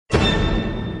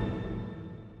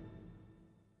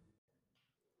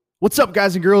What's up,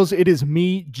 guys and girls? It is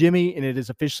me, Jimmy, and it is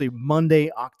officially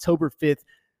Monday, October 5th,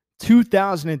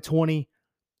 2020.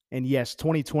 And yes,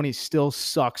 2020 still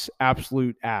sucks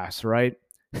absolute ass, right?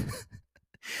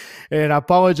 And I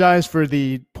apologize for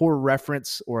the poor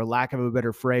reference or lack of a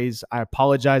better phrase. I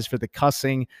apologize for the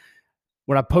cussing.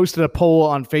 When I posted a poll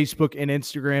on Facebook and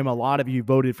Instagram, a lot of you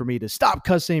voted for me to stop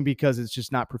cussing because it's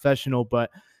just not professional. But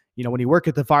when you work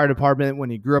at the fire department,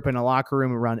 when you grew up in a locker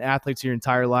room around athletes your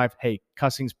entire life, hey,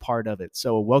 cussing's part of it.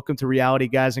 So welcome to reality,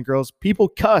 guys and girls. People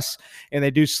cuss and they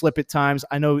do slip at times.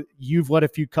 I know you've let a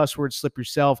few cuss words slip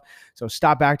yourself. So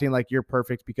stop acting like you're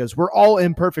perfect because we're all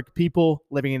imperfect people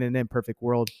living in an imperfect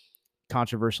world.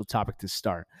 Controversial topic to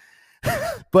start.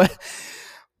 But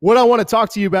what I want to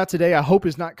talk to you about today, I hope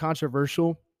is not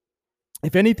controversial.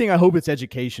 If anything, I hope it's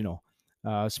educational.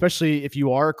 Especially if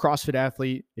you are a CrossFit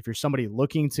athlete, if you're somebody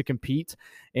looking to compete.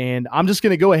 And I'm just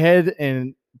going to go ahead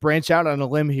and branch out on a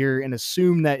limb here and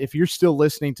assume that if you're still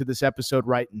listening to this episode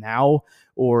right now,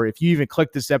 or if you even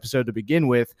clicked this episode to begin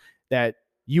with, that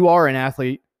you are an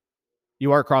athlete,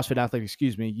 you are a CrossFit athlete,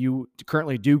 you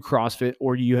currently do CrossFit,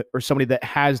 or you are somebody that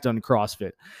has done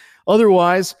CrossFit.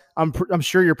 Otherwise, I'm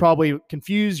sure you're probably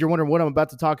confused. You're wondering what I'm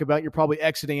about to talk about. You're probably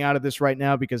exiting out of this right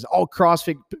now because all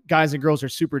CrossFit guys and girls are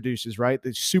super douches, right?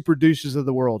 The super douches of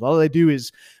the world. All they do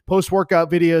is post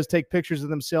workout videos, take pictures of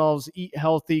themselves, eat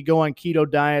healthy, go on keto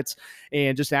diets,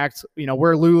 and just act,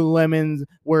 wear Lululemons,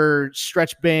 wear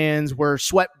stretch bands, wear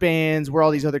sweat bands, wear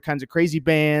all these other kinds of crazy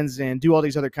bands, and do all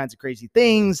these other kinds of crazy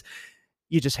things.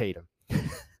 You just hate them.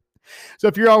 So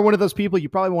if you are one of those people, you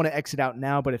probably want to exit out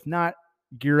now. But if not,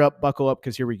 gear up, buckle up,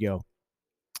 because here we go.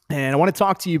 And I want to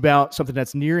talk to you about something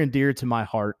that's near and dear to my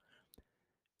heart,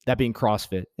 that being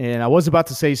CrossFit. And I was about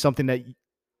to say something that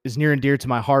is near and dear to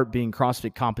my heart, being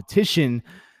CrossFit competition,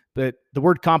 but the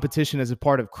word competition as a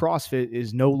part of CrossFit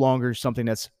is no longer something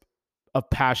that's of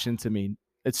passion to me.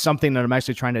 It's something that I'm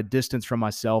actually trying to distance from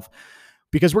myself,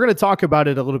 because we're going to talk about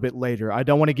it a little bit later. I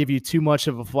don't want to give you too much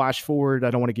of a flash forward. I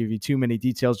don't want to give you too many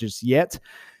details just yet,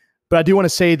 but I do want to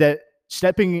say that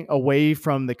stepping away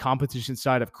from the competition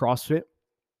side of CrossFit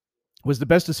was the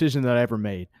best decision that I ever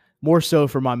made, more so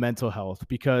for my mental health,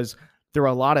 because there were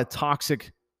a lot of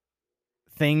toxic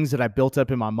things that I built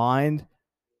up in my mind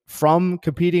from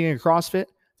competing in CrossFit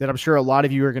that I'm sure a lot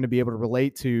of you are going to be able to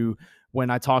relate to when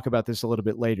I talk about this a little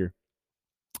bit later.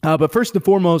 But first and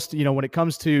foremost, when it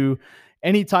comes to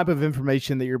any type of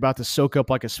information that you're about to soak up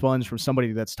like a sponge from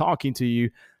somebody that's talking to you,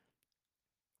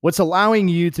 what's allowing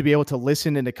you to be able to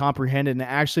listen and to comprehend and to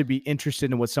actually be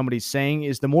interested in what somebody's saying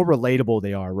is the more relatable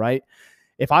they are, right?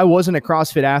 If I wasn't a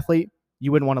CrossFit athlete,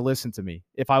 you wouldn't want to listen to me.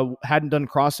 If I hadn't done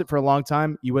CrossFit for a long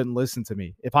time, you wouldn't listen to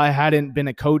me. If I hadn't been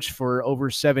a coach for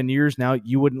over 7 years now,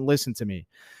 you wouldn't listen to me.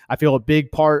 I feel a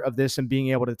big part of this and being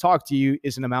able to talk to you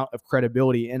is an amount of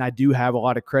credibility. And I do have a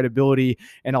lot of credibility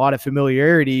and a lot of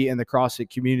familiarity in the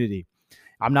CrossFit community.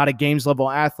 I'm not a games level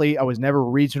athlete. I was never a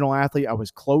regional athlete. I was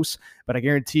close, but I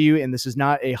guarantee you, and this is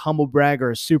not a humble brag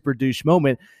or a super douche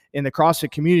moment, in the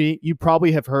CrossFit community, you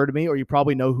probably have heard of me or you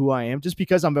probably know who I am just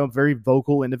because I'm a very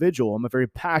vocal individual. I'm a very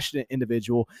passionate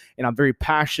individual, and I'm very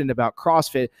passionate about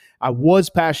CrossFit. I was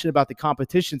passionate about the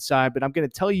competition side, but I'm going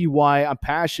to tell you why I'm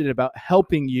passionate about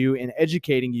helping you and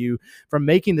educating you from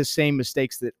making the same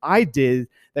mistakes that I did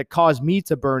that caused me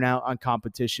to burn out on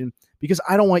competition, because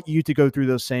I don't want you to go through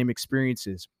those same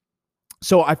experiences.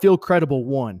 So I feel credible,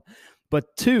 one.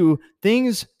 But two,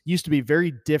 things used to be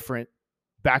very different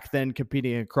back then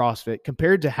competing in CrossFit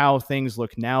compared to how things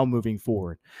look now moving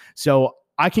forward. So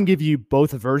I can give you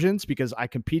both versions because I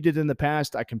competed in the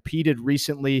past. I competed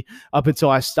recently up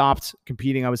until I stopped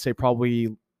competing. I would say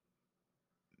probably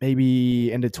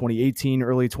maybe end of 2018,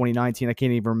 early 2019. I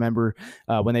can't even remember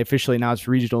when they officially announced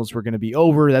regionals were going to be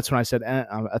over. That's when I said,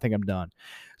 I think I'm done.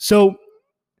 So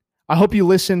I hope you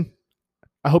listen.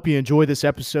 I hope you enjoy this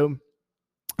episode.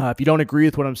 If you don't agree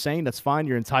with what I'm saying, that's fine.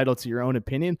 You're entitled to your own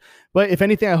opinion. But if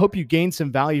anything, I hope you gain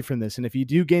some value from this. And if you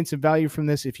do gain some value from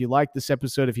this, if you like this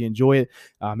episode, if you enjoy it,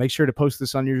 make sure to post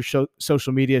this on your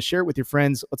social media, share it with your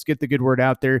friends. Let's get the good word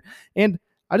out there. And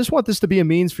I just want this to be a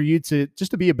means for you to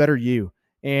be a better you.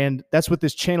 And that's what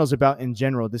this channel is about in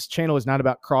general. This channel is not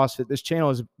about CrossFit. This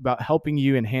channel is about helping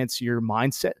you enhance your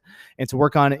mindset and to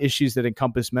work on issues that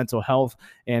encompass mental health.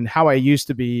 And how I used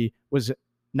to be was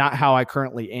not how I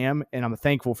currently am. And I'm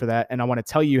thankful for that. And I want to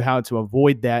tell you how to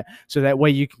avoid that so that way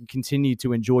you can continue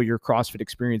to enjoy your CrossFit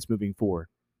experience moving forward.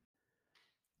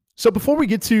 So before we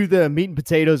get to the meat and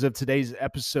potatoes of today's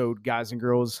episode, guys and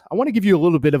girls, I want to give you a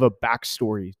little bit of a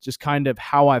backstory, just kind of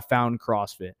how I found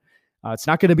CrossFit. It's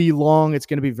not going to be long. It's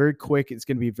going to be very quick. It's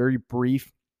going to be very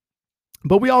brief.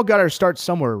 But we all got our start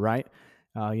somewhere, right?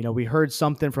 We heard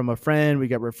something from a friend, we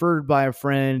got referred by a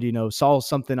friend, saw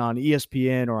something on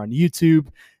ESPN or on YouTube.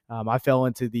 I fell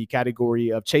into the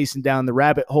category of chasing down the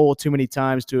rabbit hole too many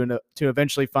times to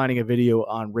eventually finding a video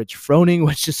on Rich Froning,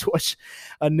 which is what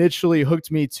initially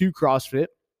hooked me to CrossFit.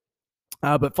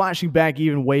 But flashing back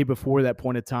even way before that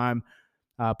point of time,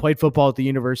 played football at the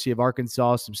University of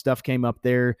Arkansas. Some stuff came up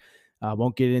there.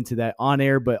 Won't get into that on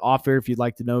air, but off air, if you'd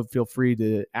like to know, feel free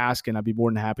to ask, and I'd be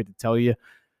more than happy to tell you.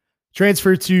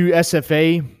 Transferred to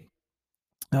SFA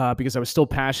because I was still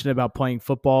passionate about playing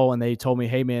football, and they told me,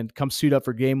 hey, man, come suit up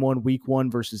for game one, week one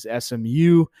versus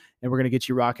SMU, and we're going to get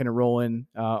you rocking and rolling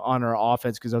on our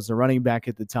offense because I was the running back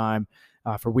at the time.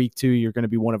 For week two, you're going to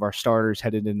be one of our starters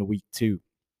headed into week two.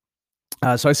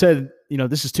 So I said,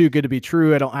 this is too good to be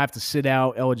true. I don't have to sit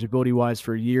out eligibility-wise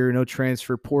for a year. No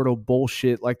transfer portal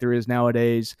bullshit like there is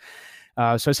nowadays.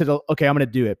 So I said, okay, I'm going to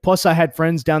do it. Plus, I had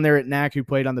friends down there at NAC who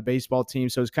played on the baseball team,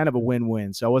 so it was kind of a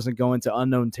win-win. So I wasn't going to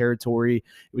unknown territory.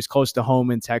 It was close to home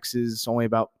in Texas, only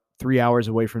about 3 hours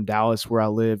away from Dallas where I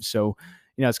live. So,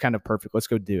 it's kind of perfect. Let's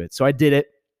go do it. So I did it.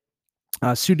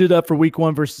 Suited up for week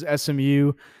one versus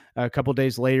SMU. A couple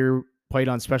days later, played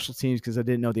on special teams because I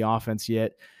didn't know the offense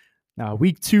yet.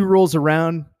 Week two rolls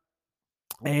around.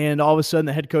 And all of a sudden,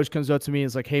 the head coach comes up to me and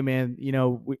is like, hey, man,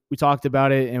 we talked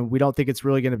about it, and we don't think it's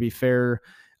really going to be fair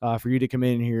for you to come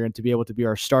in here and to be able to be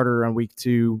our starter on week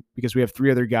two because we have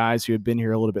 3 other guys who have been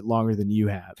here a little bit longer than you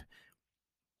have.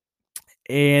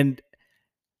 And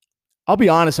I'll be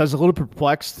honest, I was a little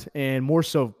perplexed and more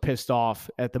so pissed off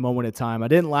at the moment in time. I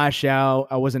didn't lash out.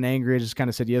 I wasn't angry. I just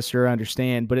kind of said, yes, sir, I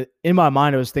understand. But in my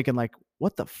mind, I was thinking, like,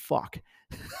 what the fuck?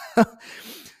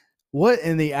 What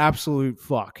in the absolute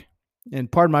fuck?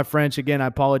 And pardon my French, again, I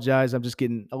apologize. I'm just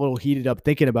getting a little heated up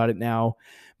thinking about it now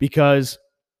because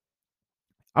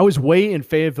I was way in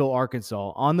Fayetteville,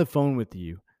 Arkansas on the phone with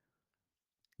you.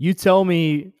 You tell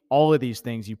me all of these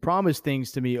things. You promise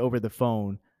things to me over the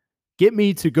phone. Get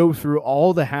me to go through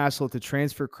all the hassle to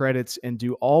transfer credits and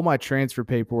do all my transfer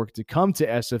paperwork to come to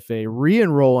SFA,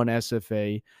 re-enroll in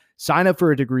SFA, sign up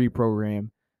for a degree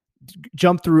program,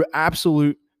 jump through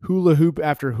absolute hula hoop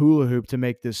after hula hoop to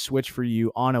make this switch for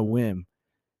you on a whim.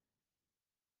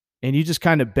 And you just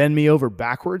kind of bend me over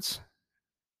backwards.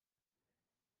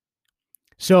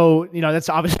 So, that's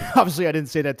obviously I didn't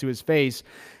say that to his face.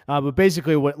 But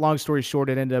basically, long story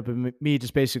short, it ended up in me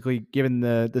just basically giving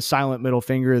the silent middle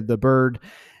finger, the bird,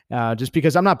 just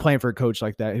because I'm not playing for a coach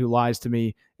like that who lies to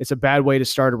me. It's a bad way to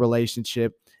start a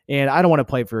relationship. And I don't want to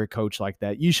play for a coach like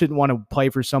that. You shouldn't want to play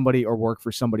for somebody or work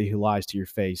for somebody who lies to your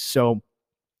face. So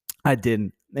I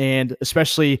didn't. And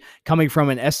especially coming from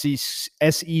an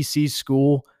SEC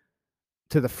school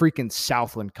to the freaking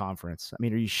Southland Conference. I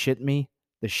mean, are you shitting me?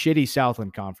 The shitty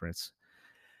Southland Conference.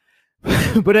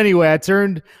 But anyway, I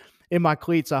turned in my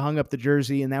cleats. I hung up the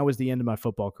jersey, and that was the end of my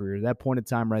football career. At that point in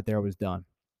time right there, I was done.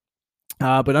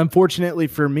 But unfortunately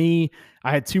for me,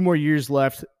 I had 2 more years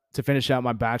left to finish out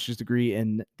my bachelor's degree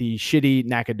in the shitty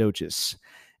Nacogdoches.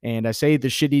 And I say the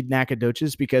shitty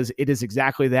Nacogdoches because it is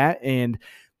exactly that. And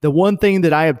the one thing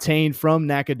that I obtained from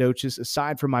Nacogdoches,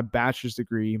 aside from my bachelor's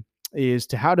degree, is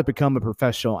to how to become a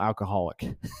professional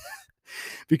alcoholic.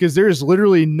 Because there is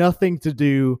literally nothing to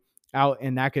do out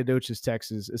in Nacogdoches,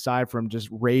 Texas, aside from just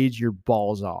rage your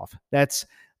balls off. That's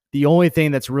the only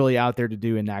thing that's really out there to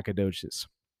do in Nacogdoches.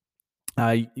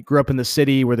 You grew up in the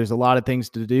city where there's a lot of things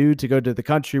to do, to go to the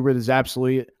country where there's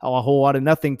absolutely a whole lot of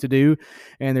nothing to do,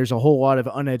 and there's a whole lot of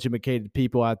uneducated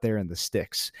people out there in the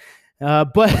sticks.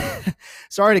 But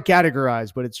sorry to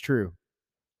categorize, but it's true.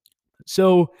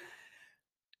 So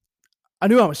I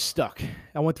knew I was stuck.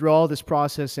 I went through all this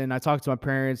process and I talked to my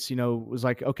parents, was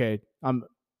like, okay,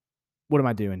 what am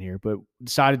I doing here? But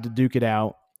decided to duke it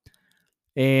out.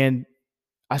 And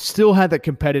I still had that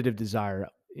competitive desire.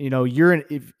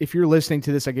 If you're listening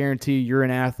to this, I guarantee you're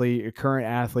an athlete, a current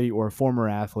athlete, or a former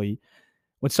athlete.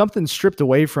 When something's stripped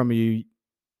away from you,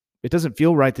 it doesn't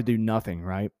feel right to do nothing,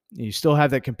 right? You still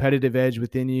have that competitive edge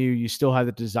within you. You still have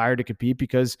the desire to compete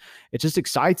because it just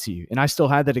excites you. And I still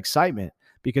had that excitement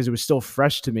because it was still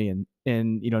fresh to me.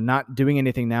 And not doing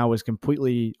anything now was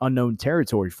completely unknown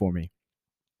territory for me.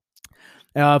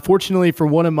 Fortunately for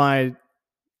one of my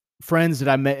friends that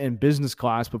I met in business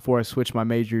class before I switched my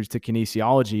majors to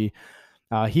kinesiology,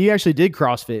 he actually did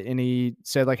CrossFit, and he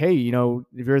said, like, hey, have you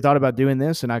ever thought about doing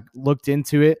this? And I looked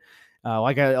into it.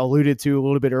 Like I alluded to a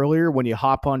little bit earlier, when you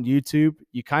hop on YouTube,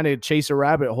 you kind of chase a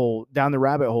rabbit hole down the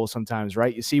rabbit hole sometimes,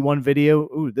 right? You see one video,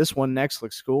 ooh, this one next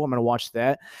looks cool, I'm going to watch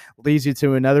that. Leads you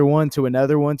to another one, to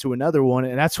another one, to another one.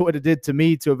 And that's what it did to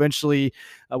me, to eventually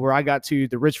where I got to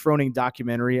the Rich Froning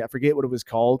documentary. I forget what it was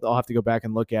called. I'll have to go back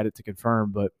and look at it to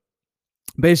confirm, but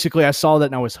basically I saw that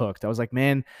and I was hooked. I was like,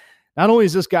 man, not only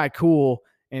is this guy cool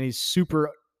and he's super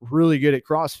really good at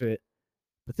CrossFit,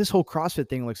 but this whole CrossFit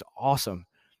thing looks awesome.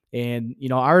 And, you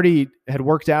know, I already had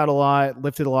worked out a lot,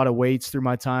 lifted a lot of weights through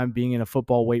my time being in a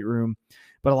football weight room.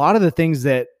 But a lot of the things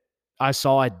that I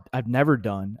saw, I've never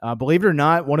done. Believe it or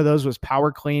not, one of those was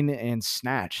power clean and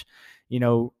snatch. You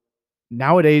know,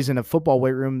 nowadays in a football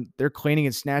weight room, they're cleaning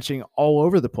and snatching all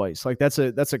over the place. Like that's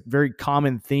a very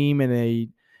common theme in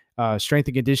a strength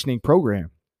and conditioning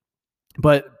program.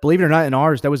 But believe it or not, in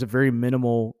ours, that was a very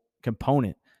minimal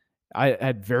component. I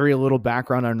had very little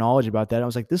background or knowledge about that. I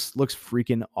was like, this looks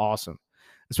freaking awesome.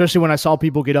 Especially when I saw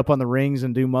people get up on the rings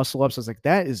and do muscle ups. I was like,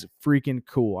 that is freaking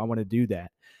cool. I want to do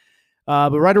that.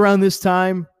 But right around this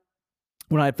time,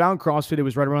 when I found CrossFit, it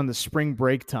was right around the spring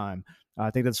break time. I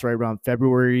think that's right around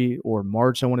February or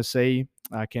March, I want to say.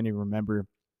 I can't even remember.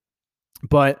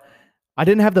 But I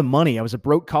didn't have the money. I was a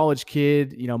broke college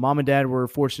kid. You know, mom and dad were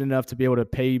fortunate enough to be able to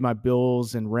pay my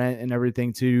bills and rent and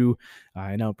everything too.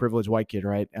 I know, privileged white kid,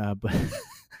 right? But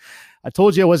I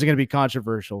told you I wasn't going to be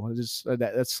controversial. I just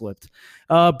that slipped.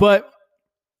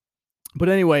 But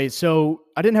anyway, so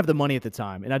I didn't have the money at the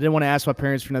time, and I didn't want to ask my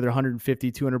parents for another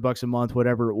 150, 200 bucks a month,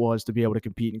 whatever it was, to be able to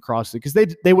compete in CrossFit, because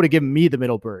they would have given me the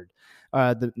middle bird,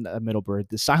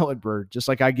 the silent bird, just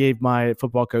like I gave my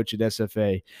football coach at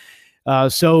SFA.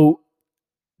 So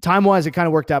time-wise, it kind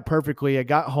of worked out perfectly. I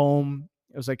got home.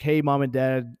 I was like, hey, mom and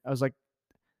dad. I was like,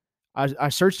 I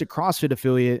searched a CrossFit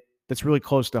affiliate that's really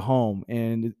close to home,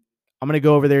 and I'm going to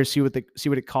go over there, see what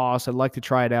it costs. I'd like to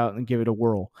try it out and give it a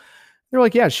whirl. They're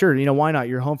like, yeah, sure. You know, why not?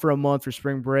 You're home for a month for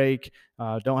spring break.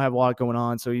 Don't have a lot going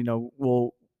on. So, you know,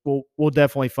 we'll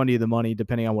definitely fund you the money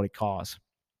depending on what it costs.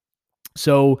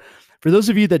 So for those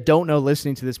of you that don't know,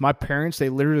 listening to this, my parents, they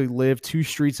literally live 2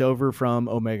 streets over from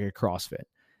Omega CrossFit.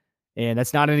 And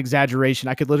that's not an exaggeration.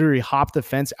 I could literally hop the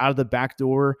fence out of the back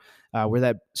door where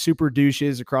that super douche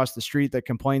is across the street that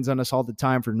complains on us all the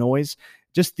time for noise.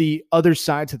 Just the other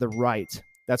side to the right.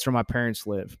 That's where my parents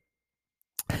live.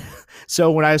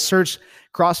 So when I searched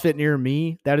CrossFit near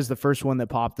me, that is the first one that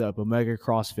popped up, Omega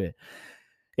CrossFit.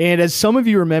 And as some of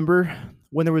you remember,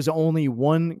 when there was only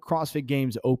one CrossFit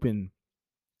Games open,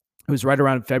 it was right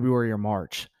around February or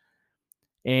March.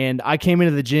 And I came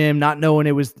into the gym not knowing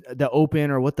it was the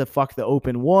open or what the fuck the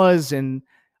open was. And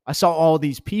I saw all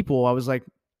these people. I was like,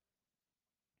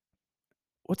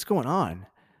 what's going on?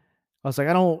 I was like,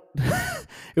 I don't,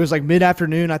 it was like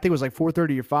mid-afternoon. I think it was like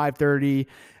 4:30 or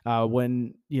 5:30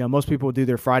 when, you know, most people would do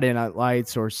their Friday night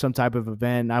lights or some type of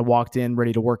event. I walked in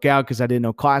ready to work out because I didn't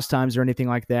know class times or anything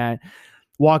like that.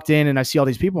 Walked in and I see all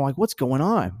these people. I'm like, what's going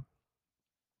on?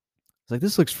 It's like,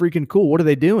 this looks freaking cool. What are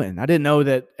they doing? I didn't know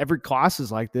that every class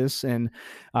is like this. And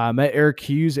I met Eric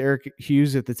Hughes. Eric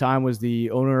Hughes at the time was the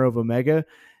owner of Omega.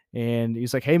 And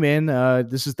he's like, hey, man,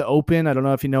 this is the open. I don't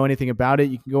know if you know anything about it.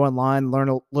 You can go online, learn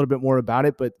a little bit more about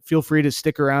it, but feel free to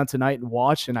stick around tonight and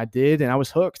watch. And I did, and I was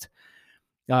hooked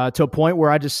to a point where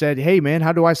I just said, hey, man,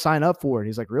 how do I sign up for it?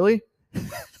 He's like, really?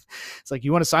 It's like,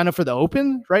 you want to sign up for the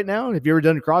open right now? Have you ever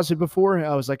done CrossFit before?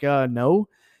 I was like, no,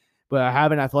 but I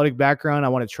have an athletic background. I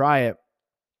want to try it.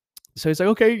 So he's like,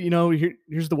 okay, you know,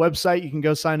 here's the website. You can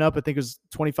go sign up. I think it was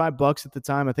 $25 at the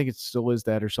time. I think it still is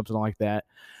that or something like that.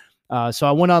 So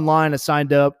I went online, I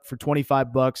signed up for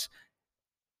 $25,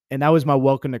 and that was my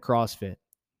welcome to CrossFit.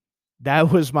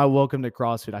 That was my welcome to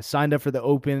CrossFit. I signed up for the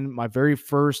open. My very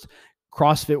first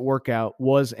CrossFit workout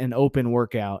was an open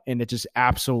workout, and it just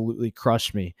absolutely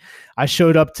crushed me. I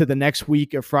showed up to the next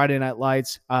week of Friday Night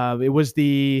Lights. It was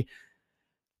the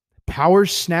power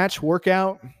snatch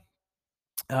workout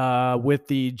with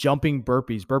the jumping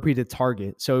burpees, burpee to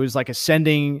target. So it was like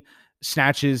ascending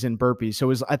snatches and burpees.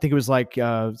 So I think it was like,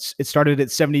 it started at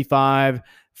 75,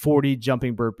 40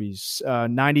 jumping burpees,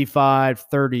 95,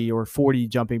 30 or 40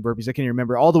 jumping burpees. I can't even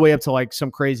remember, all the way up to like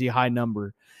some crazy high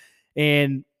number.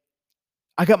 And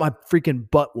I got my freaking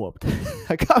butt whooped.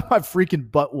 I got my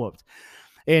freaking butt whooped.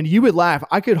 And you would laugh.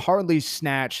 I could hardly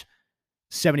snatch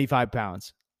 75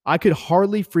 pounds. I could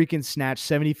hardly freaking snatch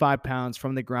 75 pounds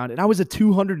from the ground. And I was a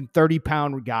 230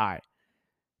 pound guy,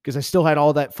 because I still had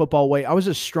all that football weight. I was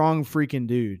a strong freaking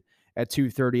dude at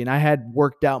 230, and I had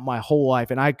worked out my whole life,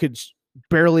 and I could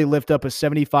barely lift up a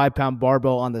 75-pound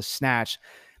barbell on the snatch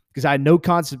because I had no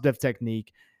concept of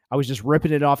technique. I was just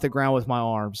ripping it off the ground with my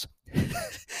arms.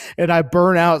 And I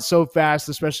burn out so fast,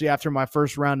 especially after my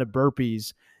first round of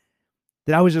burpees,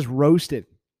 that I was just roasted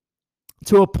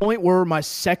to a point where my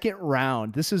second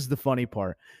round, this is the funny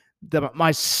part,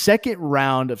 my second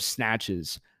round of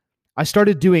snatches, I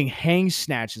started doing hang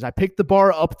snatches. I picked the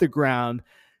bar up the ground.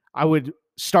 I would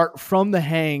start from the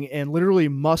hang and literally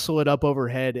muscle it up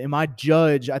overhead. And my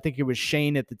judge, I think it was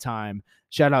Shane at the time,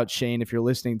 shout out Shane if you're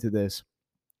listening to this,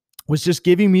 was just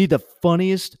giving me the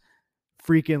funniest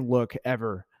freaking look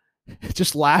ever.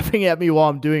 Just laughing at me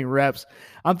while I'm doing reps.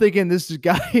 I'm thinking this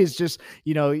guy is just,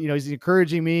 he's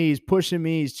encouraging me, he's pushing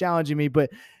me, he's challenging me.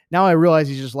 But now I realize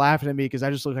he's just laughing at me because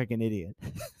I just look like an idiot.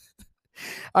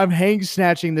 I'm hang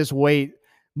snatching this weight,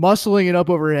 muscling it up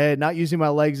overhead, not using my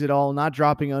legs at all, not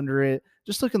dropping under it,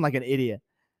 just looking like an idiot.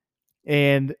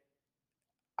 And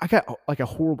I got like a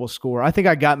horrible score. I think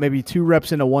I got maybe 2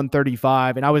 reps into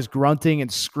 135, and I was grunting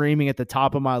and screaming at the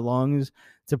top of my lungs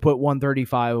to put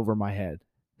 135 over my head.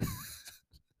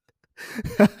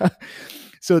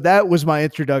 So that was my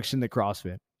introduction to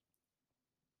CrossFit.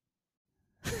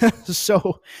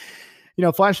 So,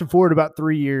 flashing forward about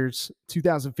 3 years,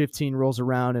 2015 rolls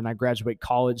around and I graduate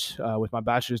college with my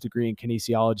bachelor's degree in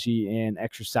kinesiology and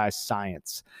exercise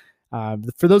science.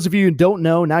 For those of you who don't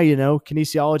know, now you know,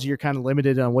 kinesiology, you're kind of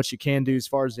limited on what you can do as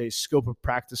far as a scope of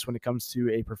practice when it comes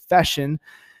to a profession,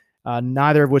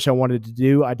 neither of which I wanted to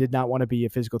do. I did not want to be a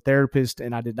physical therapist,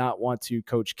 and I did not want to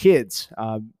coach kids,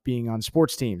 being on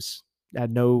sports teams. I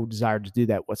had no desire to do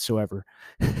that whatsoever.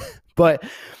 But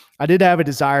I did have a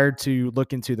desire to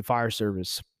look into the fire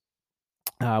service,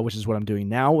 which is what I'm doing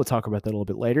now. We'll talk about that a little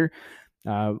bit later,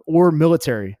 or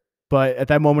military. But at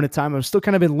that moment in time, I was still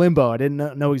kind of in limbo. I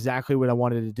didn't know exactly what I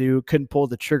wanted to do. Couldn't pull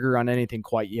the trigger on anything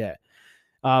quite yet.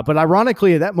 But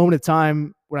ironically, at that moment in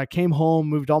time, when I came home,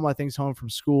 moved all my things home from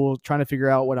school, trying to figure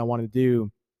out what I wanted to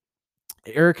do,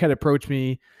 Eric had approached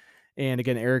me. And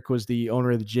again, Eric was the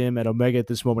owner of the gym at Omega at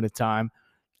this moment in time,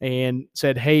 and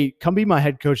said, "Hey, come be my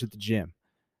head coach at the gym.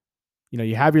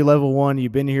 You have your level 1.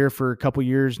 You've been here for a couple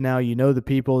years now. You know the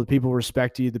people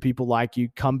respect you. The people like you.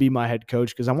 Come be my head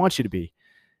coach because I want you to be."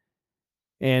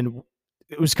 And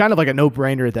it was kind of like a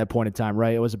no-brainer at that point in time,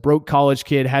 right? I was a broke college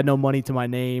kid, had no money to my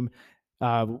name,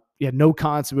 had no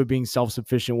concept of being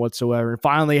self-sufficient whatsoever, and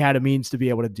finally had a means to be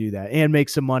able to do that and make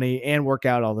some money and work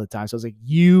out all the time. So I was like,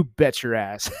 you bet your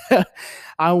ass.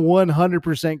 I'm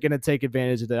 100% going to take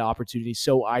advantage of that opportunity.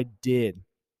 So I did.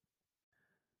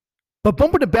 But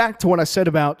bumping it back to what I said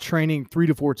about training 3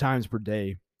 to 4 times per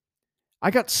day, I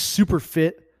got super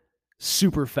fit,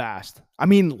 super fast. I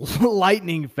mean,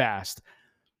 lightning fast.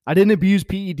 I didn't abuse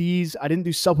PEDs. I didn't do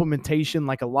supplementation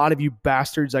like a lot of you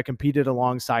bastards I competed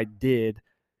alongside did.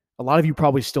 A lot of you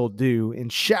probably still do.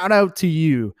 And shout out to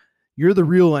you. You're the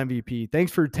real MVP.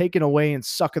 Thanks for taking away and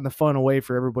sucking the fun away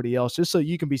for everybody else just so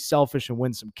you can be selfish and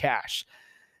win some cash.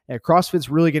 And CrossFit's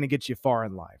really going to get you far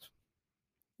in life.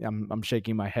 I'm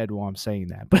shaking my head while I'm saying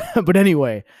that. But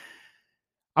anyway,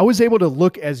 I was able to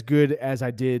look as good as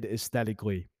I did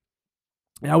aesthetically.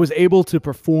 And I was able to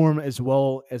perform as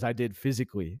well as I did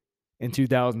physically in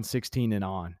 2016 and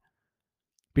on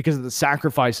because of the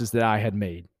sacrifices that I had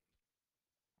made.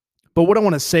 But what I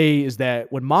want to say is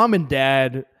that when mom and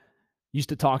dad used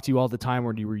to talk to you all the time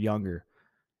when you were younger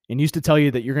and used to tell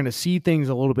you that you're going to see things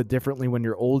a little bit differently when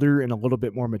you're older and a little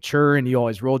bit more mature, and you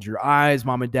always rolled your eyes,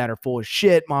 mom and dad are full of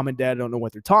shit, mom and dad don't know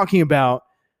what they're talking about.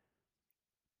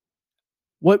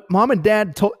 What mom and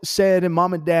dad said and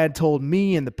mom and dad told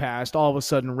me in the past all of a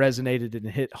sudden resonated and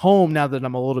hit home now that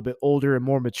I'm a little bit older and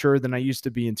more mature than I used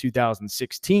to be in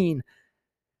 2016.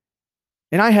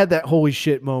 And I had that holy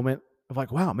shit moment of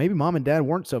like, wow, maybe mom and dad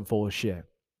weren't so full of shit.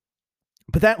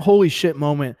 But that holy shit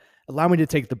moment allowed me to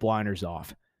take the blinders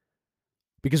off.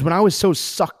 Because when I was so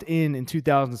sucked in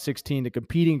 2016 to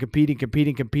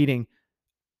competing,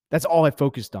 that's all I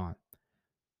focused on.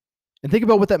 And think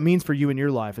about what that means for you in your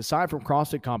life. Aside from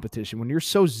CrossFit competition, when you're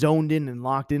so zoned in and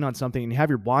locked in on something and you have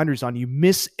your blinders on, you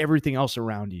miss everything else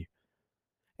around you.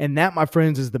 And that, my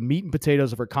friends, is the meat and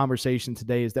potatoes of our conversation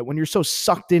today, is that when you're so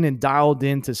sucked in and dialed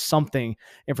into something,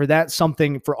 and for that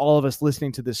something, for all of us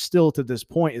listening to this still to this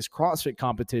point, is CrossFit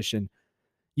competition,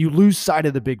 you lose sight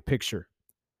of the big picture.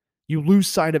 You lose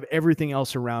sight of everything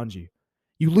else around you.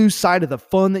 You lose sight of the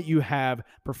fun that you have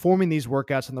performing these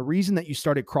workouts and the reason that you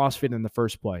started CrossFit in the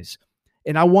first place.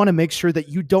 And I want to make sure that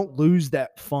you don't lose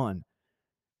that fun.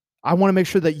 I want to make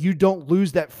sure that you don't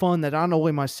lose that fun that not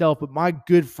only myself, but my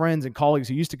good friends and colleagues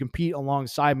who used to compete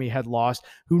alongside me had lost,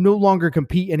 who no longer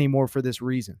compete anymore for this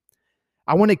reason.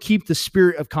 I want to keep the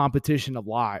spirit of competition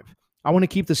alive. I want to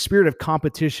keep the spirit of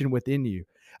competition within you.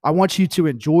 I want you to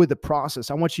enjoy the process.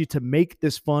 I want you to make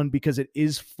this fun because it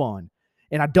is fun.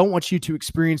 And I don't want you to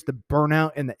experience the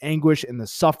burnout and the anguish and the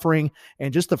suffering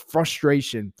and just the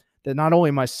frustration that not only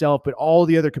myself, but all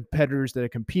the other competitors that have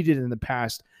competed in the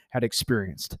past had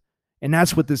experienced. And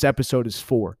that's what this episode is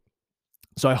for.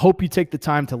 So I hope you take the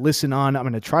time to listen on. I'm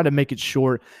going to try to make it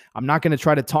short. I'm not going to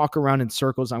try to talk around in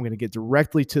circles. I'm going to get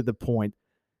directly to the point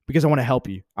because I want to help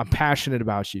you. I'm passionate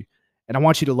about you, and I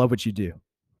want you to love what you do.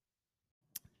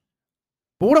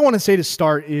 But what I want to say to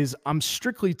start is I'm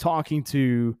strictly talking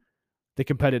to the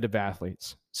competitive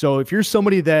athletes. So if you're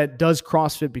somebody that does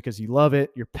CrossFit because you love it,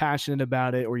 you're passionate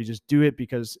about it, or you just do it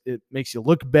because it makes you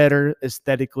look better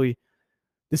aesthetically,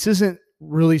 this isn't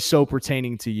really so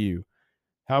pertaining to you.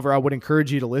 However, I would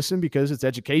encourage you to listen because it's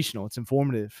educational, it's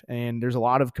informative, and there's a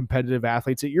lot of competitive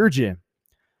athletes at your gym.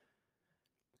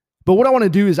 But what I want to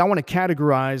do is I want to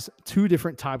categorize two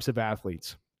different types of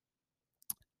athletes.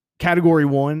 Category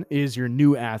one is your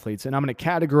new athletes, and I'm going to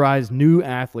categorize new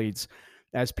athletes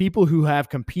as people who have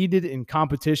competed in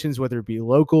competitions, whether it be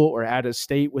local or out of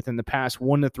state, within the past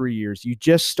 1 to 3 years. You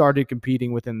just started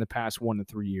competing within the past 1 to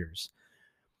 3 years.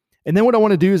 And then what I want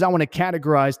to do is I want to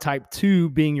categorize type 2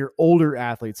 being your older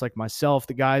athletes like myself,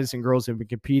 the guys and girls who have been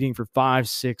competing for 5,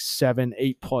 6, 7,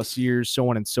 8+ years, so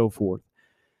on and so forth.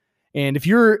 And if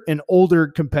you're an older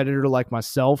competitor like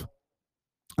myself,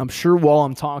 I'm sure while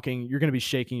I'm talking, you're going to be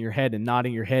shaking your head and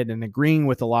nodding your head and agreeing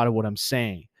with a lot of what I'm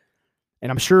saying.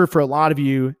 And I'm sure for a lot of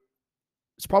you,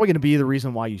 it's probably going to be the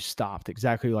reason why you stopped,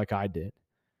 exactly like I did.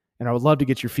 And I would love to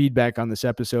get your feedback on this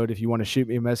episode if you want to shoot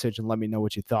me a message and let me know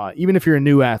what you thought. Even if you're a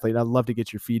new athlete, I'd love to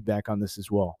get your feedback on this as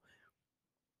well.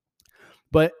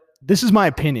 But this is my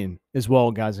opinion as well,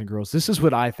 guys and girls. This is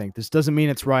what I think. This doesn't mean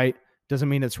it's right. Doesn't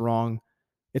mean it's wrong.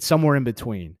 It's somewhere in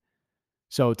between.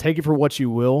 So take it for what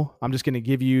you will. I'm just going to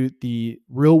give you the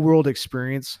real world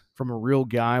experience from a real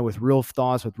guy with real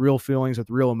thoughts, with real feelings,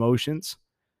 with real emotions,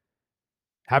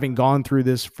 having gone through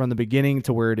this from the beginning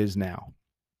to where it is now.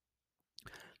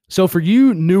 So for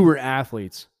you newer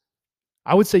athletes,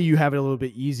 I would say you have it a little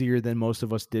bit easier than most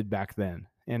of us did back then.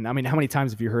 And I mean, how many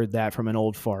times have you heard that from an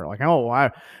old fart? Like, oh,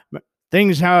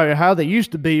 things how they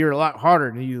used to be are a lot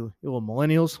harder than you little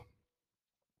millennials.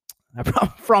 I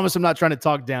promise I'm not trying to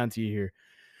talk down to you here.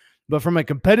 But from a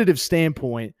competitive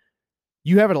standpoint,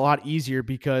 you have it a lot easier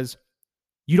because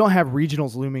you don't have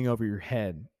regionals looming over your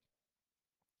head.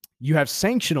 You have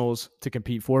sanctionals to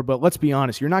compete for, but let's be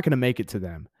honest, you're not going to make it to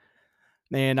them.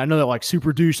 And I know that like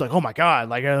super douche, like, oh my God,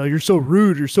 like you're so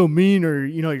rude, you're so mean, or,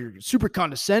 you're super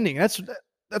condescending. That's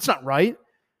not right.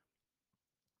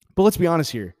 But let's be honest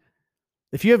here.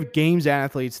 If you have games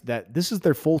athletes that this is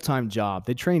their full-time job,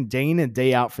 they train day in and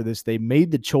day out for this, they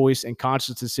made the choice and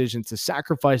conscious decision to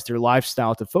sacrifice their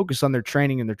lifestyle to focus on their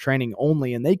training and their training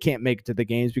only, and they can't make it to the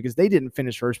games because they didn't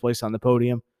finish first place on the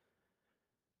podium.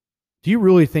 Do you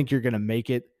really think you're going to make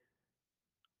it?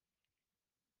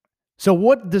 So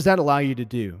what does that allow you to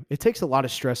do? It takes a lot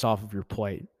of stress off of your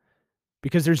plate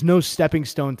because there's no stepping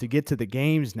stone to get to the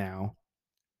games now,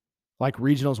 like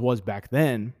regionals was back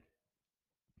then.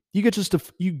 You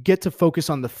get to focus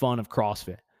on the fun of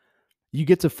CrossFit. You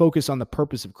get to focus on the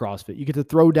purpose of CrossFit. You get to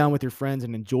throw down with your friends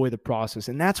and enjoy the process,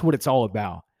 and that's what it's all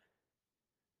about.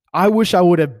 I wish I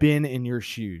would have been in your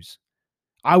shoes.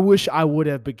 I wish I would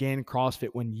have began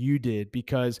CrossFit when you did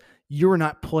because you're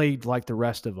not plagued like the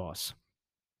rest of us.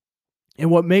 And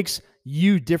what makes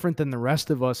you different than the rest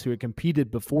of us who had competed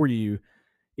before you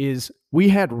is we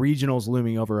had regionals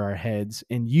looming over our heads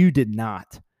and you did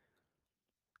not.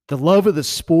 The love of the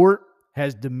sport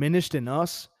has diminished in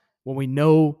us when we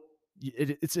know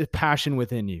it's a passion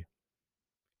within you.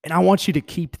 And I want you to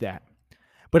keep that.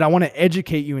 But I want to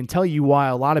educate you and tell you why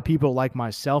a lot of people like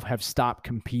myself have stopped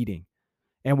competing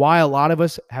and why a lot of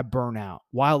us have burnt out,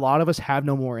 why a lot of us have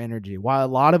no more energy, why a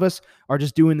lot of us are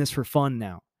just doing this for fun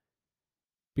now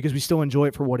because we still enjoy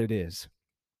it for what it is.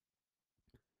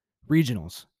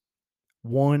 Regionals.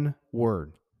 One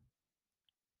word.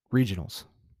 Regionals.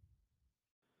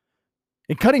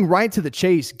 And cutting right to the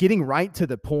chase, getting right to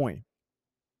the point.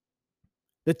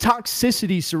 The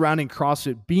toxicity surrounding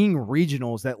CrossFit being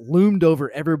regionals that loomed over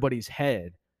everybody's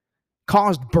head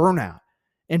caused burnout.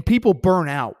 And people burn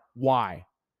out. Why?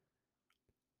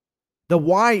 The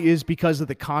why is because of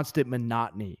the constant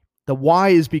monotony. The why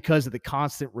is because of the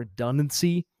constant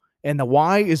redundancy. And the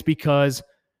why is because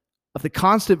of the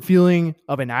constant feeling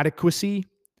of inadequacy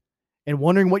and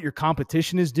wondering what your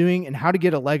competition is doing and how to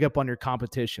get a leg up on your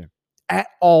competition at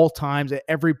all times, at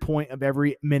every point of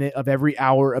every minute of every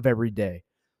hour of every day.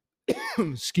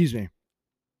 Excuse me.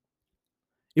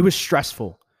 It was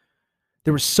stressful.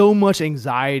 There was so much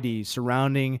anxiety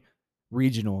surrounding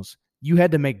regionals. You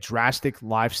had to make drastic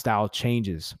lifestyle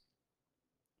changes.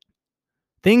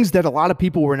 Things that a lot of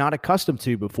people were not accustomed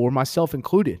to before, myself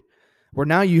included, where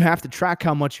now you have to track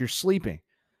how much you're sleeping.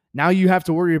 Now you have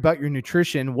to worry about your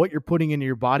nutrition, what you're putting into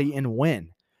your body and when.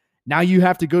 Now you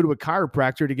have to go to a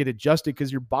chiropractor to get adjusted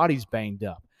because your body's banged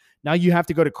up. Now you have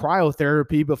to go to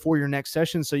cryotherapy before your next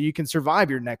session so you can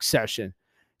survive your next session.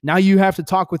 Now you have to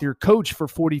talk with your coach for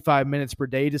 45 minutes per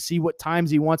day to see what times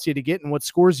he wants you to get and what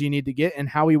scores you need to get and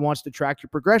how he wants to track your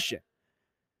progression.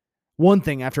 One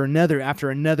thing after another, after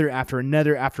another, after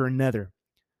another, after another.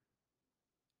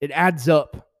 It adds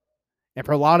up. And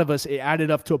for a lot of us, it added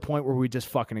up to a point where we just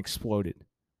fucking exploded.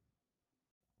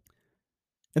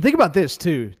 And think about this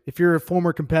too. If you're a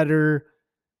former competitor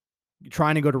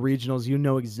trying to go to regionals, you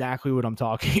know exactly what I'm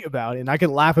talking about. And I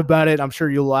can laugh about it. I'm sure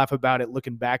you'll laugh about it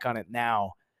looking back on it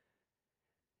now.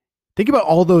 Think about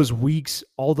all those weeks,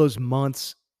 all those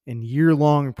months, and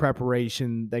year-long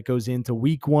preparation that goes into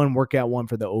week one, workout one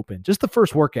for the Open. Just the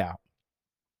first workout.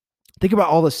 Think about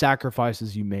all the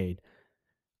sacrifices you made,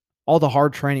 all the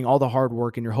hard training, all the hard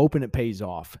work, and you're hoping it pays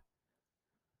off.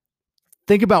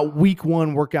 Think about week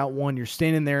one, workout one. You're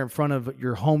standing there in front of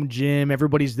your home gym.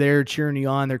 Everybody's there cheering you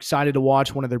on. They're excited to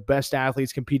watch one of their best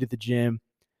athletes compete at the gym.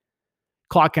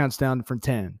 Clock counts down from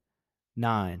 10,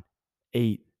 9,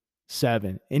 8,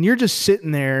 7. And you're just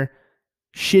sitting there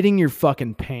shitting your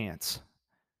fucking pants,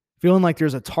 feeling like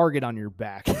there's a target on your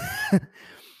back.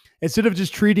 Instead of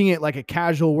just treating it like a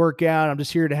casual workout, I'm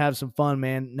just here to have some fun,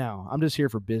 man. No, I'm just here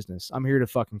for business. I'm here to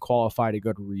fucking qualify to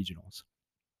go to regionals.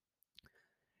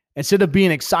 Instead of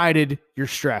being excited, you're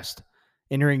stressed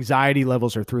and your anxiety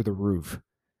levels are through the roof.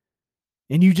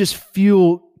 And you just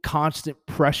feel constant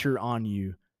pressure on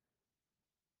you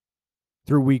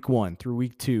through week one, through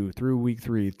week two, through week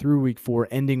three, through week four,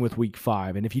 ending with week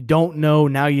 5. And if you don't know,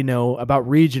 now you know about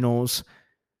regionals.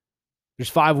 There's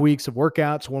 5 weeks of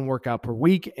workouts, 1 workout per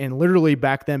week. And literally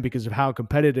back then, because of how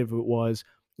competitive it was,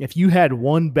 if you had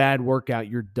one bad workout,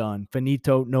 you're done.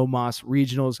 Finito, no mas,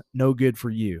 regionals, no good for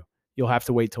you. You'll have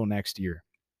to wait till next year.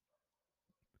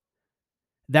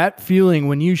 That feeling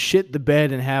when you shit the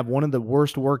bed and have one of the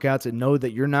worst workouts and know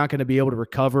that you're not going to be able to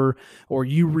recover, or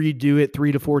you redo it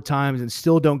 3 to 4 times and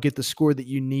still don't get the score that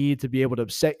you need to be able to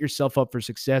set yourself up for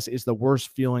success, is the worst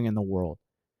feeling in the world.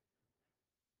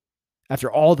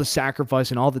 After all the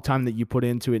sacrifice and all the time that you put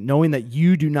into it, knowing that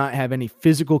you do not have any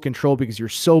physical control because you're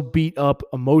so beat up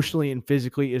emotionally and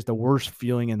physically, is the worst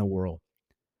feeling in the world.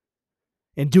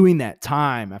 And doing that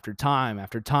time after time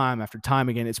after time after time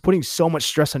again, it's putting so much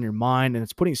stress on your mind and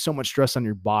it's putting so much stress on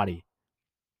your body.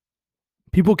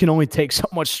 People can only take so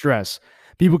much stress.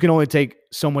 People can only take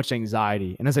so much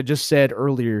anxiety. And as I just said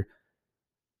earlier,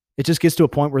 it just gets to a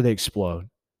point where they explode.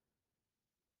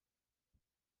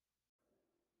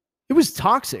 It was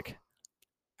toxic.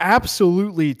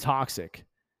 Absolutely toxic.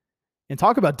 And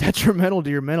talk about detrimental to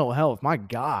your mental health. My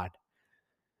God.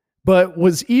 But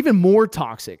was even more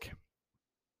toxic.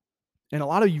 And a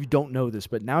lot of you don't know this,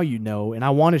 but now you know. And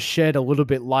I want to shed a little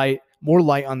bit more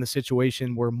light on the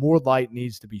situation where more light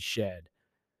needs to be shed.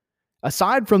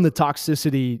 Aside from the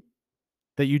toxicity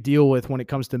that you deal with when it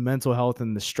comes to mental health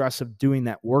and the stress of doing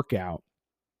that workout,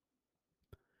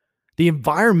 the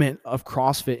environment of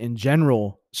CrossFit in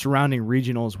general surrounding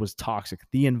regionals was toxic.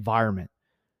 The environment.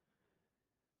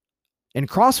 And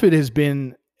CrossFit has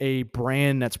been a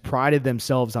brand that's prided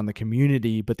themselves on the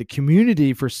community, but the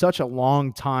community for such a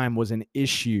long time was an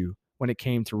issue when it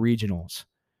came to regionals.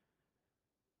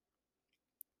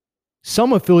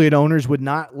 Some affiliate owners would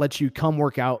not let you come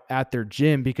work out at their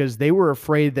gym because they were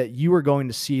afraid that you were going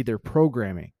to see their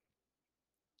programming.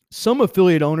 Some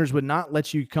affiliate owners would not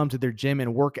let you come to their gym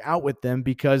and work out with them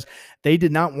because they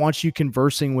did not want you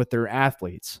conversing with their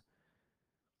athletes.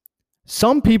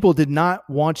 Some people did not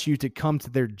want you to come to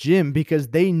their gym because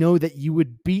they know that you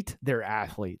would beat their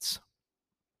athletes.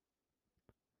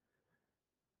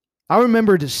 I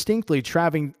remember distinctly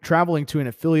traveling to an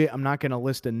affiliate, I'm not going to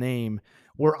list a name,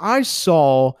 where I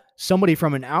saw somebody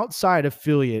from an outside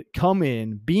affiliate come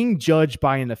in being judged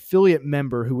by an affiliate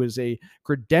member who was a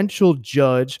credentialed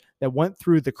judge that went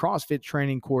through the CrossFit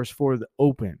training course for the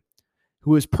Open,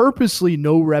 who was purposely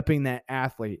no-repping that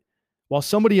athlete, while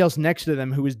somebody else next to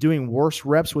them who was doing worse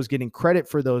reps was getting credit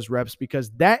for those reps because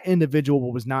that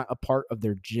individual was not a part of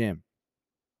their gym.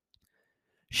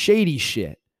 Shady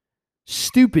shit.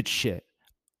 Stupid shit.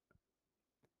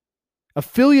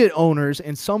 Affiliate owners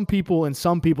and some people in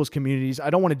some people's communities, I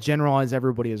don't want to generalize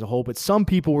everybody as a whole, but some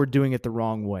people were doing it the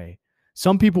wrong way.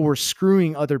 Some people were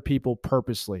screwing other people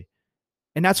purposely.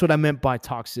 And that's what I meant by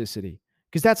toxicity,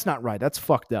 because that's not right. That's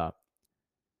fucked up.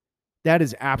 That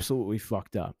is absolutely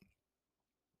fucked up.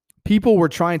 People were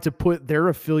trying to put their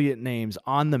affiliate names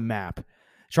on the map,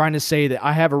 trying to say that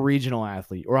I have a regional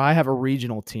athlete, or I have a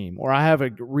regional team, or I have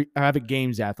a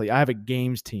games athlete, I have a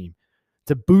games team,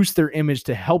 to boost their image,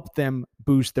 to help them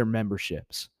boost their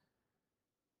memberships.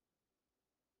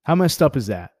 How messed up is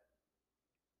that?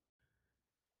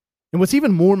 And what's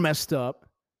even more messed up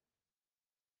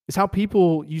is how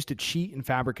people used to cheat and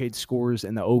fabricate scores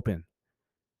in the open.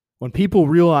 When people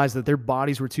realized that their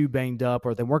bodies were too banged up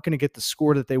or they weren't going to get the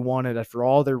score that they wanted after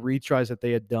all their retries that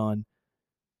they had done,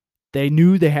 they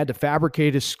knew they had to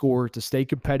fabricate a score to stay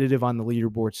competitive on the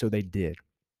leaderboard, so they did.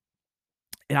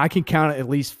 And I can count at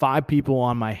least 5 people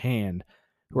on my hand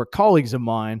who are colleagues of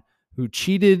mine who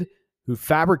cheated, who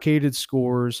fabricated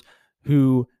scores,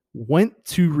 who went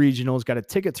to regionals, got a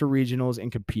ticket to regionals,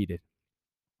 and competed.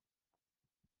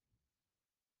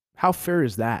 How fair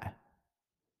is that?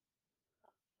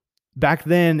 Back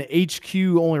then, HQ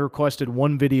only requested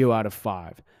 1 video out of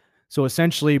 5. So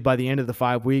essentially, by the end of the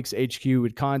 5 weeks, HQ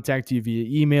would contact you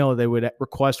via email. They would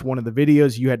request one of the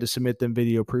videos. You had to submit them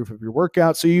video proof of your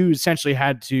workout. So you essentially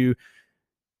had to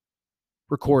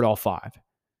record all 5.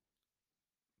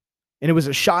 And it was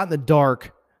a shot in the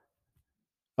dark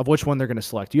of which one they're going to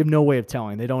select. You have no way of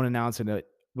telling. They don't announce it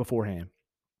beforehand.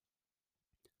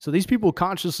 So these people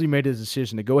consciously made a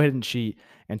decision to go ahead and cheat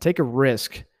and take a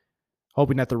risk,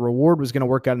 hoping that the reward was going to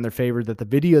work out in their favor, that the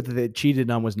video that they cheated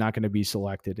on was not going to be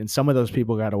selected. And some of those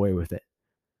people got away with it.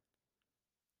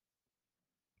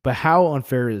 But how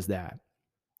unfair is that?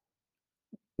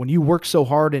 When you work so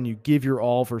hard and you give your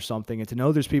all for something, and to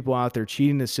know there's people out there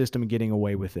cheating the system and getting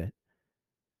away with it,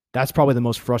 that's probably the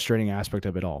most frustrating aspect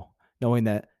of it all. Knowing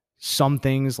that some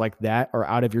things like that are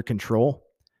out of your control,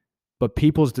 but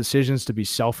people's decisions to be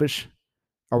selfish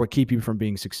are what keep you from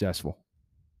being successful.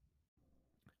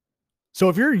 So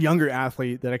if you're a younger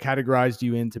athlete that I categorized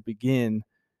you in to begin,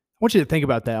 I want you to think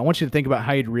about that. I want you to think about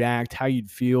how you'd react, how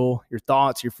you'd feel, your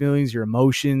thoughts, your feelings, your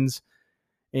emotions.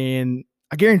 And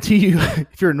I guarantee you,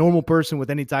 if you're a normal person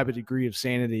with any type of degree of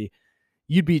sanity,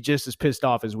 you'd be just as pissed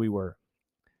off as we were.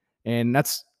 And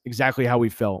that's exactly how we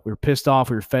felt. We were pissed off.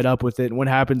 We were fed up with it. And what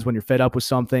happens when you're fed up with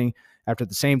something after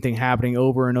the same thing happening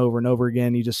over and over and over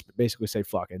again? You just basically say,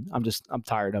 fuck it. I'm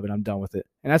tired of it. I'm done with it.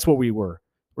 And that's what we were.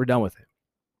 We're done with it.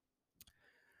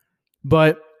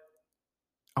 But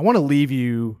I want to leave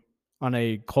you on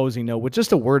a closing note with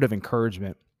just a word of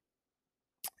encouragement.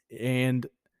 And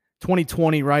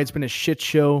 2020, right? It's been a shit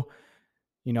show.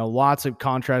 Lots of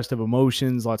contrast of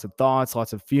emotions, lots of thoughts,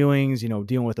 lots of feelings,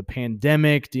 dealing with a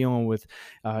pandemic, dealing with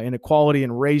inequality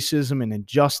and racism and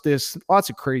injustice, lots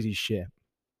of crazy shit.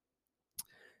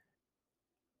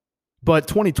 But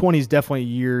 2020 is definitely a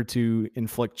year to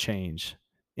inflict change,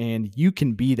 and you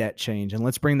can be that change. And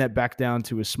let's bring that back down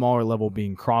to a smaller level,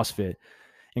 being CrossFit.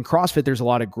 In CrossFit, there's a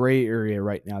lot of gray area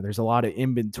right now. There's a lot of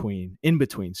in between,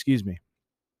 excuse me.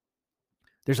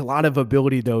 There's a lot of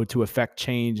ability, though, to affect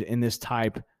change in this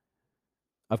type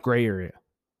of gray area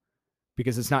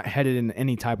because it's not headed in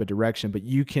any type of direction, but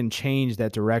you can change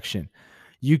that direction.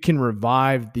 You can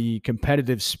revive the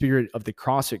competitive spirit of the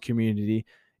CrossFit community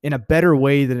in a better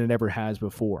way than it ever has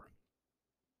before.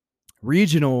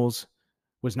 Regionals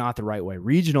was not the right way.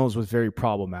 Regionals was very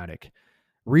problematic.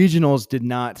 Regionals did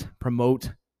not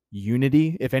promote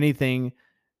unity. If anything,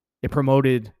 it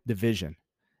promoted division.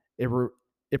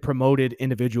 It promoted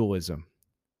individualism.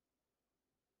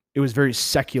 It was very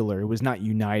secular. It was not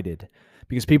united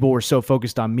because people were so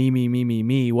focused on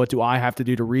me. What do I have to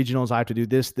do to regionals? I have to do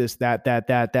this,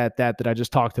 that I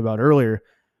just talked about earlier.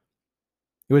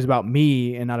 It was about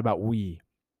me and not about we.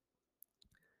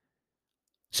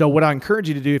 So what I encourage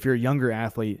you to do if you're a younger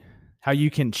athlete, how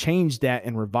you can change that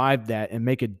and revive that and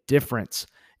make a difference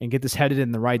and get this headed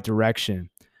in the right direction.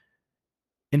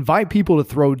 Invite people to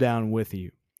throw down with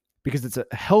you because it's a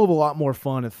hell of a lot more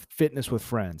fun of fitness with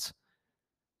friends.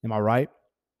 Am I right?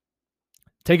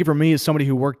 Take it from me as somebody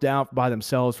who worked out by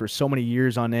themselves for so many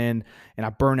years on end, and I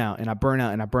burn out.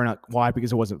 Why?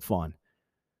 Because it wasn't fun.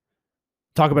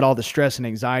 Talk about all the stress and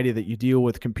anxiety that you deal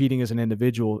with competing as an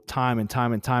individual time and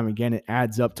time again. It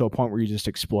adds up to a point where you just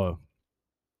explode.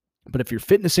 But if you're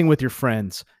fitnessing with your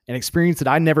friends, an experience that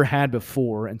I never had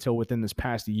before until within this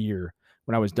past year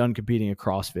when I was done competing at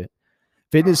CrossFit,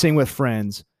 fitnessing with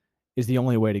friends is the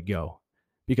only way to go.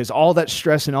 Because all that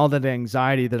stress and all that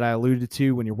anxiety that I alluded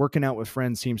to when you're working out with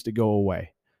friends seems to go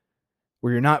away.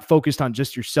 Where you're not focused on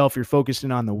just yourself, you're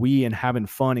focusing on the we and having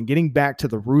fun and getting back to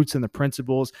the roots and the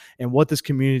principles and what this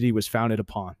community was founded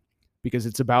upon. Because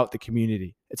it's about the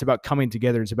community. It's about coming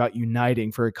together. It's about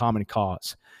uniting for a common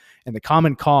cause. And the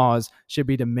common cause should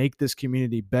be to make this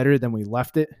community better than we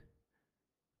left it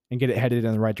and get it headed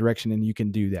in the right direction. And you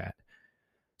can do that.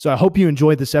 So I hope you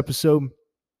enjoyed this episode.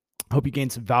 I hope you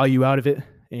gained some value out of it.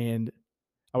 And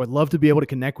I would love to be able to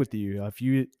connect with you. If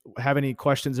you have any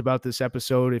questions about this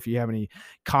episode, if you have any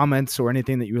comments or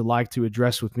anything that you would like to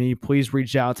address with me, please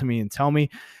reach out to me and tell me.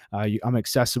 I'm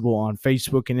accessible on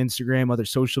Facebook and Instagram. Other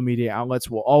social media outlets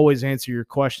will always answer your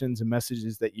questions and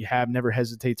messages that you have. Never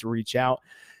hesitate to reach out.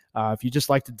 If you just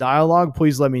like to dialogue,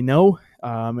 please let me know.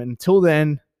 Until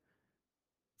then,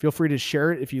 feel free to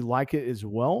share it if you like it as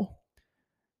well.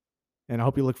 And I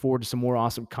hope you look forward to some more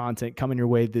awesome content coming your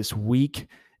way this week.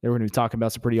 We're going to be talking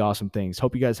about some pretty awesome things.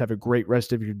 Hope you guys have a great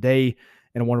rest of your day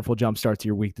and a wonderful jump start to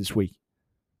your week this week.